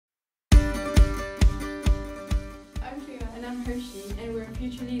I'm Hershey and we're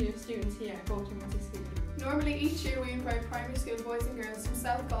future leader students here at Gort Community School. Normally each year we invite primary school boys and girls from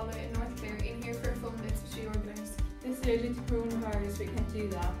South Galway and North Clare in here for a fun bits which we organise. This year due to coronavirus we can't do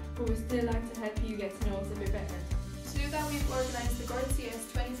that, but we'd still like to help you get to know us a bit better. To do that we've organised the Gort CS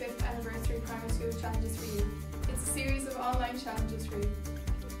 25th Anniversary Primary School Challenges for you. It's a series of online challenges for you.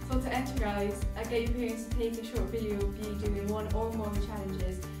 So to enter guys, I get your parents to take a short video of you doing one or more of the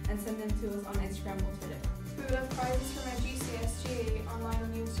challenges and send them to us on Instagram or Twitter. We will have prizes from our GCS GA online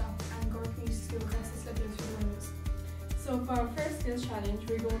on News Shop and Gort Community School Christmas slippers for the winners. So for our first skills challenge,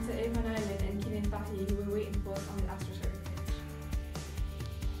 we're going to Avon Island and Keelan Fatty who are waiting for us on the AstroTurf.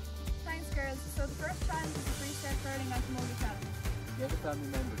 Thanks girls. So the first challenge is the free-step curling and camogie challenge. The other family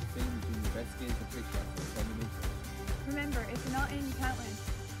member is saying between the best skills and trick shots for 10 minutes. Remember, if you're not in, you can't win.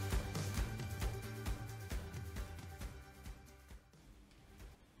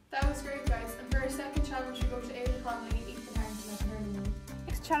 That was great guys, and for our second challenge we go to Avon Conley and eat the parents like a hurling.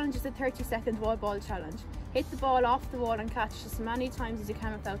 Next challenge is the 30-second wall ball challenge. Hit the ball off the wall and catch as many times as you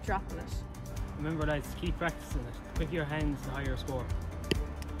can without dropping it. Remember lads, keep practicing it. The quicker your hands, the higher your score.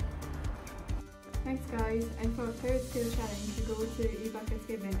 Thanks guys, and for our third skills challenge, we go to Eva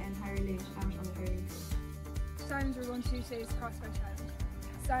Fitzgibbon and Harry Lynch out on the hurling field. Challenge we're going to do today is the crossbar challenge.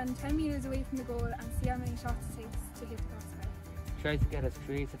 Stand 10 metres away from the goal and see how many shots it takes to hit the crossbar. Try to get as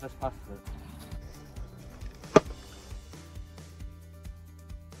creative as possible.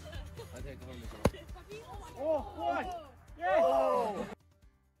 Oh, what? Yes! Oh.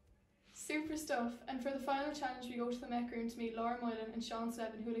 Super stuff, and for the final challenge we go to the Mech Room to meet Laura Moylan and Sean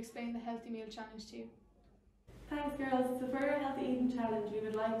Slevin who will explain the healthy meal challenge to you. Thanks girls, so for our healthy eating challenge we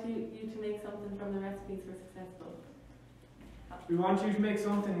would like you to make something from the recipes for successful. We want you to make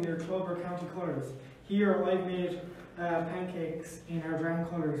something in your club or county colours. Here I've made pancakes in our brand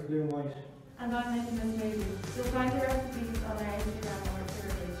colours, blue and white. And I'm making this maybe. You'll find the recipes on our Instagram or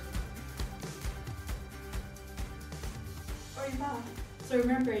Twitter page. Or you're back. So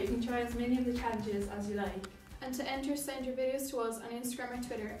remember, you can try as many of the challenges as you like. And to enter, send your videos to us on Instagram or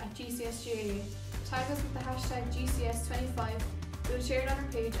Twitter at GCSGAA. Tag us with the hashtag GCS25. We'll share it on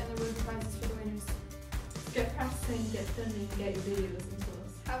our page and there will be prizes for the winners. Get practicing, get filming, get your videos into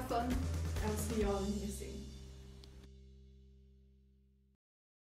us. Have fun. I'll see you all in here soon.